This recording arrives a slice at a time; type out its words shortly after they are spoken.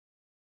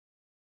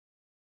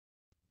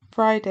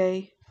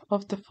Friday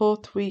of the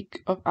 4th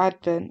week of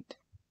Advent,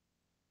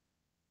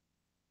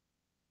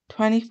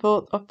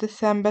 24th of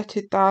December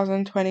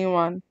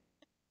 2021.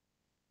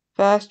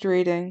 First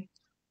reading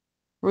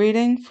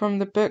from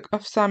the book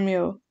of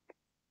Samuel.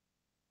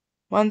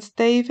 Once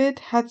David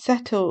had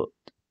settled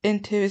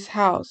into his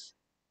house,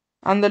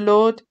 and the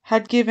Lord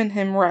had given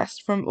him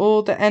rest from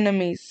all the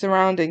enemies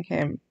surrounding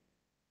him.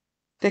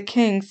 The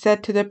king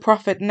said to the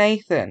prophet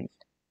Nathan,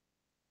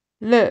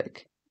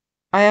 "Look,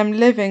 I am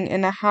living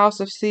in a house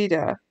of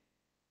cedar,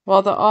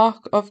 while the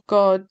ark of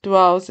God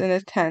dwells in a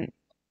tent."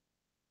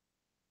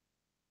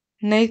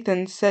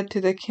 Nathan said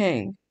to the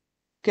king,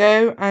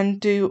 "Go and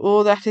do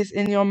all that is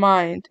in your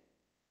mind,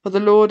 for the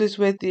Lord is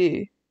with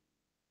you."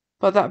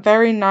 But that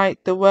very night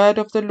the word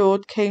of the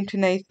Lord came to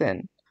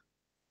Nathan,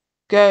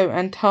 "Go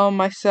and tell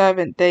my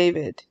servant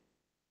David,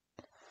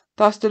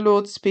 thus the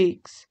Lord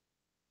speaks,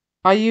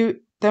 are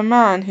you the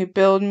man who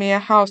built me a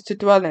house to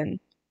dwell in?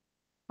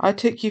 I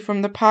took you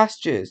from the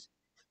pastures,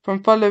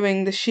 from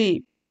following the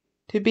sheep,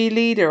 to be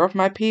leader of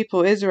my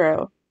people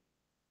Israel.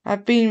 I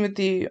have been with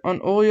you on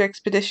all your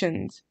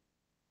expeditions.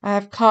 I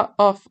have cut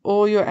off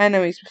all your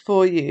enemies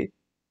before you.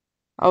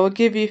 I will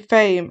give you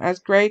fame as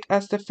great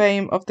as the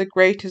fame of the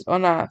greatest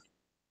on earth.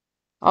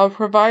 I will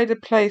provide a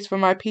place for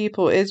my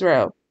people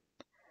Israel.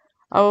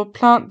 I will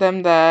plant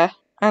them there,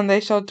 and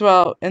they shall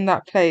dwell in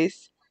that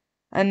place,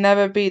 and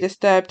never be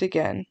disturbed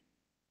again.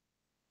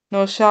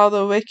 Nor shall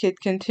the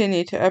wicked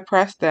continue to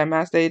oppress them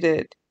as they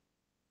did.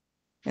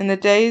 In the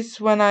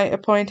days when I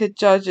appointed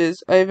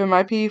judges over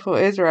my people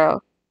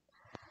Israel,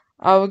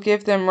 I will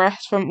give them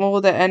rest from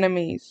all their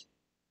enemies.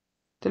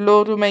 The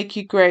Lord will make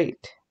you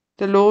great.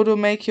 The Lord will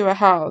make you a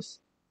house.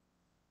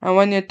 And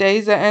when your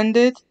days are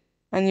ended,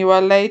 and you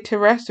are laid to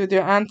rest with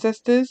your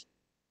ancestors,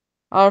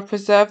 I will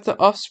preserve the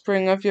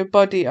offspring of your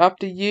body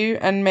after you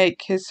and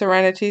make his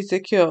serenity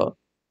secure.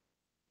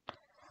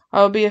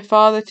 I will be a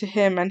father to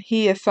him, and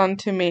he a son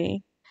to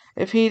me.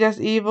 If he does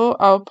evil,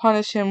 I will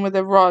punish him with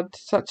a rod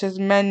such as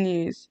men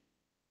use,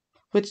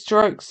 with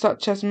strokes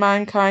such as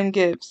mankind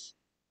gives.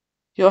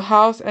 Your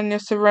house and your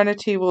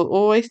serenity will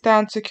always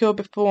stand secure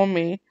before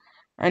me,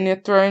 and your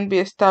throne be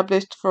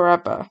established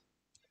forever."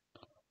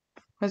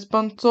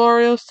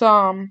 Responsorial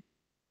Psalm.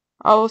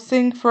 I will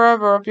sing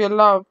forever of your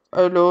love,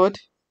 O Lord.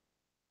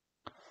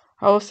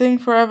 I will sing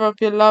forever of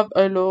your love,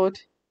 O Lord.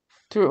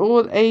 Through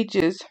all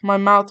ages my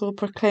mouth will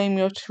proclaim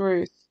your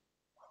truth.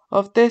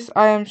 Of this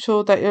I am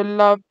sure, that your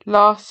love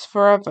lasts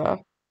forever,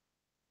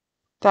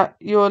 that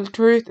your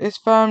truth is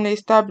firmly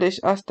established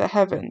as the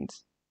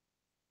heavens.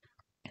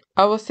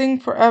 I will sing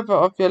forever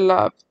of your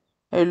love,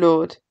 O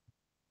Lord.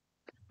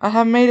 I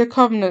have made a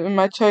covenant with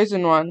my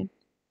chosen one.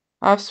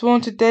 I have sworn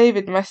to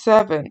David my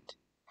servant.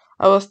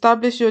 I will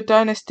establish your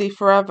dynasty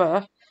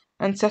forever,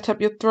 and set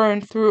up your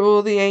throne through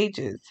all the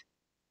ages.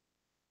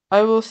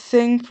 I will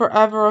sing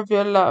forever of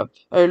your love,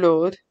 O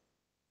Lord.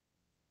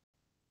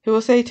 He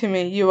will say to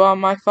me, "You are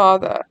my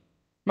Father,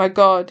 my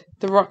God,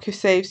 the rock who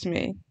saves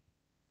me."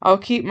 I will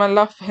keep my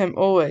love for him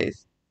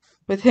always.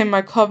 With him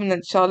my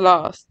covenant shall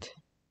last.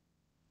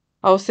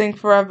 I will sing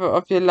forever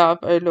of your love,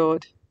 O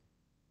Lord.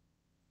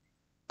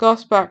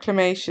 Gospel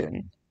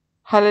acclamation.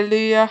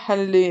 Hallelujah,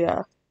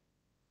 hallelujah.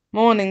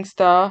 Morning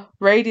star,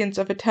 radiance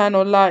of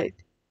eternal light,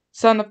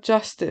 Sun of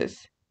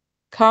justice,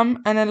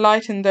 come and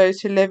enlighten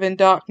those who live in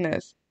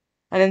darkness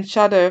and in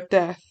shadow of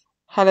death.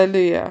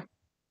 Hallelujah.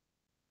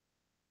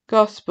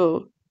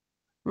 Gospel.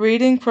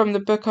 Reading from the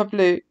book of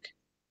Luke.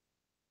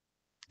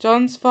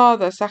 John's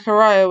father,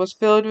 Zachariah, was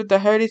filled with the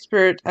Holy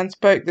Spirit and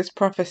spoke this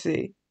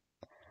prophecy.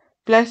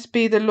 "Blessed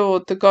be the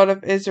Lord, the God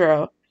of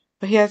Israel,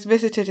 for he has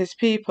visited his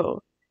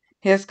people.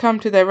 He has come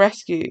to their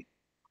rescue,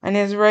 and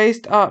he has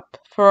raised up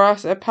for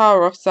us a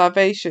power of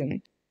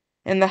salvation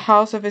in the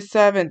house of his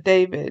servant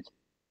David,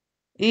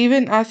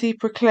 even as he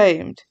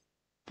proclaimed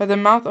by the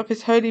mouth of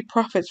his holy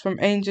prophets from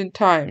ancient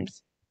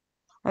times,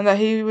 and that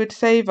he would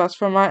save us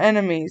from our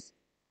enemies,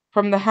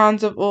 from the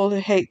hands of all who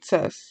hate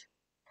us.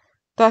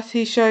 Thus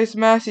he shows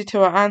mercy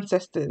to our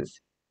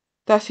ancestors.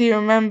 Thus he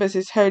remembers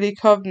his holy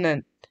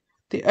covenant,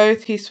 the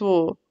oath he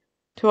swore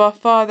to our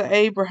father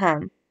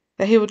Abraham,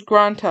 that he would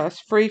grant us,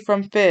 free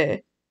from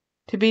fear,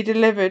 to be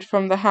delivered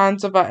from the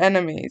hands of our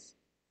enemies,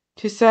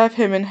 to serve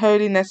him in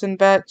holiness and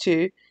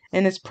virtue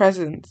in his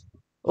presence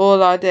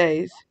all our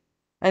days.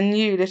 And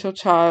you, little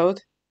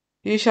child,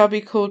 you shall be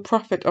called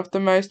prophet of the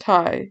Most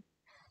High,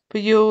 for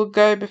you will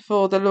go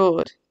before the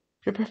Lord,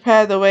 to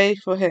prepare the way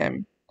for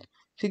him,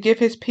 to give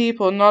his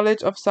people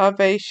knowledge of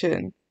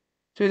salvation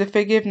through the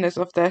forgiveness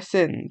of their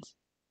sins.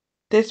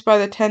 This by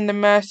the tender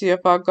mercy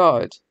of our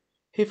God,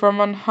 who from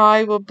on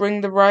high will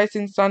bring the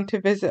rising sun to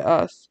visit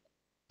us,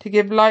 to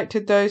give light to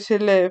those who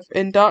live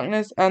in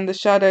darkness and the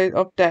shadow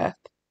of death,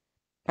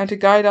 and to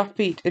guide our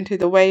feet into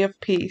the way of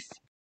peace."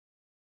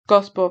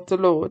 Gospel of the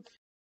Lord.